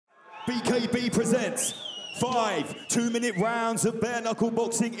BKB presents 5 two-minute rounds of bare knuckle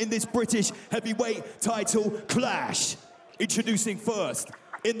boxing in this British heavyweight title clash. Introducing first,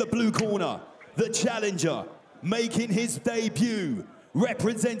 in the blue corner, the challenger, making his debut,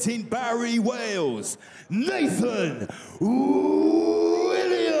 representing Barry, Wales, Nathan Williams.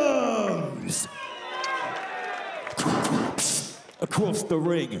 Across the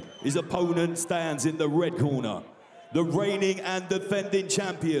ring, his opponent stands in the red corner, the reigning and defending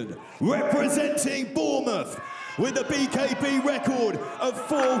champion, representing Bournemouth, with a BKB record of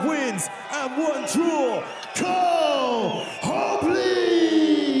 4 wins and 1 draw, Hobley.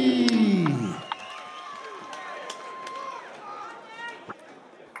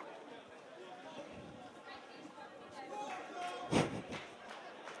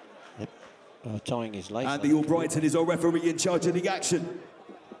 Tying his lace. Andy Albrighton is our referee in charge of the action.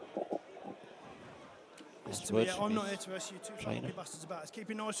 I'm not here to ask you two fucking bastards about it. Keep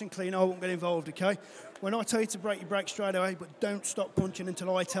it nice and clean, I won't get involved, okay? When I tell you to break, you break straight away, but don't stop punching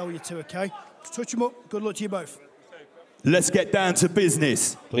until I tell you to, okay? Just touch them up. Good luck to you both. Let's get down to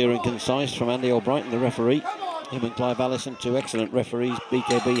business. Clear and concise from Andy Albrighton, the referee. Him and Clive Allison, 2 excellent referees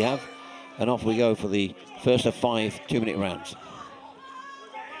BKB have. And off we go for the first of 5 two-minute rounds.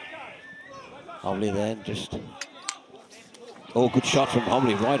 Hobley there, just... Oh, good shot from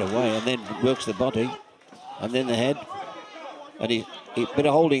Hobley right away, and then works the body. And then the head. And he bit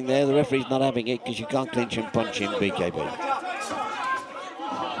of holding there. The referee's not having it because you can't clinch and punch in BKB.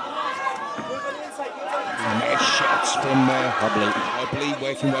 Nice shots from Hobley. Hobley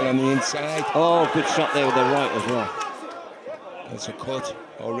working well on the inside. Oh, good shot there with the right as well. That's a cut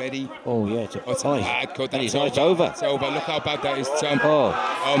already. Oh, yeah, it's a bad cut. And his eye's over. It's over. Look how bad that is, Tom. Oh.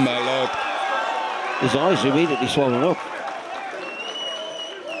 Oh, my Lord. His eyes immediately swollen up.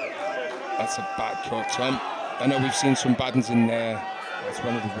 That's a bad cut, Tom. I know we've seen some bad ones in there. That's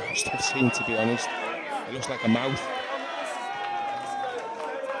one of the worst I've seen, to be honest. It looks like a mouth.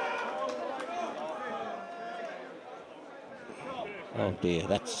 Oh dear,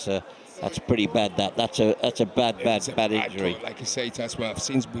 that's pretty bad. That's a bad injury. Cut. Like I say, that's what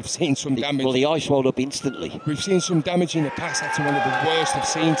we've seen some damage. Well, the eye swelled up instantly. We've seen some damage in the past. That's one of the worst I've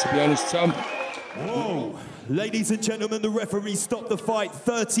seen, to be honest, Tom. Whoa. Ladies and gentlemen, the referee stopped the fight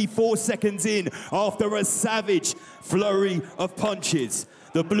 34 seconds in after a savage flurry of punches.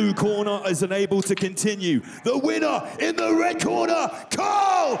 The blue corner is unable to continue. The winner in the red corner,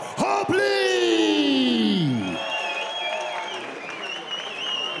 Hobley!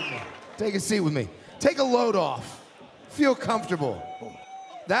 Take a seat with me. Take a load off. Feel comfortable.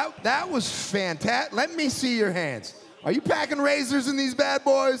 That was fantastic. Let me see your hands. Are you packing razors in these bad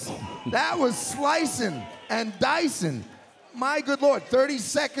boys? That was slicing and dicing. My good Lord, 30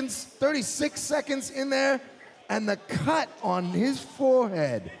 seconds, 36 seconds in there, and the cut on his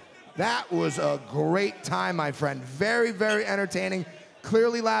forehead. That was a great time, my friend. Very, very entertaining.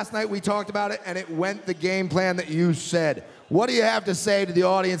 Clearly last night we talked about it, and it went the game plan that you said. What do you have to say to the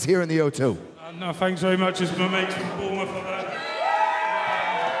audience here in the O2? No, thanks very much. It's my mates from Bournemouth.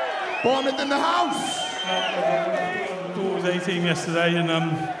 Bournemouth in the house! My daughter was 18 yesterday, and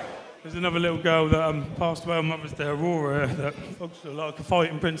there's another little girl that passed away on Mother's Day, Aurora, that looks like a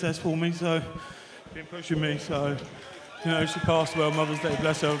fighting princess for me, so been pushing me, so, you know, she passed away on Mother's Day,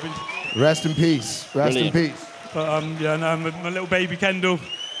 bless her. Rest in peace, rest in peace. But, yeah, no, my little baby Kendall,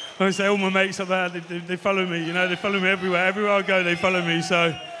 like I say, all my mates up there, they follow me, you know, they follow me everywhere. Everywhere I go, they follow me,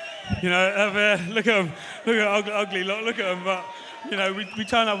 so, you know, look at them, look at ugly, look at them, but, you know, we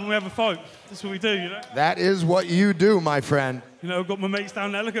turn up and we have a fight. That's what we do, you know. That is what you do, my friend. You know, I've got my mates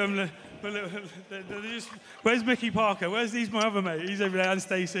down there, look at them. Where's Mickey Parker? Where's my other mate? He's over there, and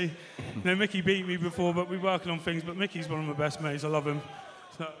Stacey. You know, Mickey beat me before, but we're working on things, but Mickey's one of my best mates, I love him.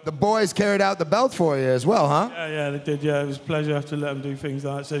 So, the boys carried out the belt for you as well, huh? Yeah, they did, yeah. It was a pleasure to let them do things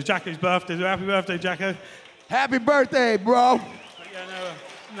like that. So Jacko's birthday, so happy birthday, Jacko. Happy birthday, bro. But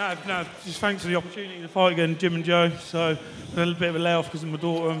yeah, no, just thanks for the opportunity to fight again, Jim and Joe. So a little bit of a layoff because of my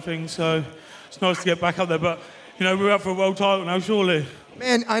daughter and things, so it's nice to get back up there. But, you know, we're up for a world title now, surely.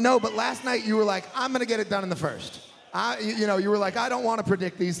 Man, I know, but last night you were like, I'm going to get it done in the first. You know, you were like, I don't want to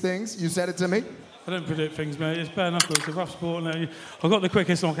predict these things. You said it to me. I don't predict things, mate. It's bare knuckle. It's a rough sport. I got the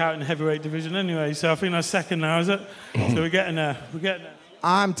quickest knockout in the heavyweight division anyway, so I think that's second now, is it? So we're getting there. We're getting there.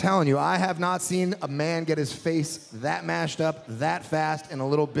 I'm telling you, I have not seen a man get his face that mashed up that fast in a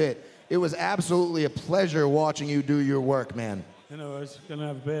little bit. It was absolutely a pleasure watching you do your work, man. You know, I was going to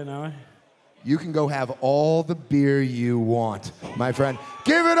have a beer now, eh? You can go have all the beer you want, my friend.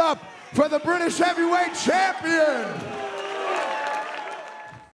 Give it up for the British heavyweight champion,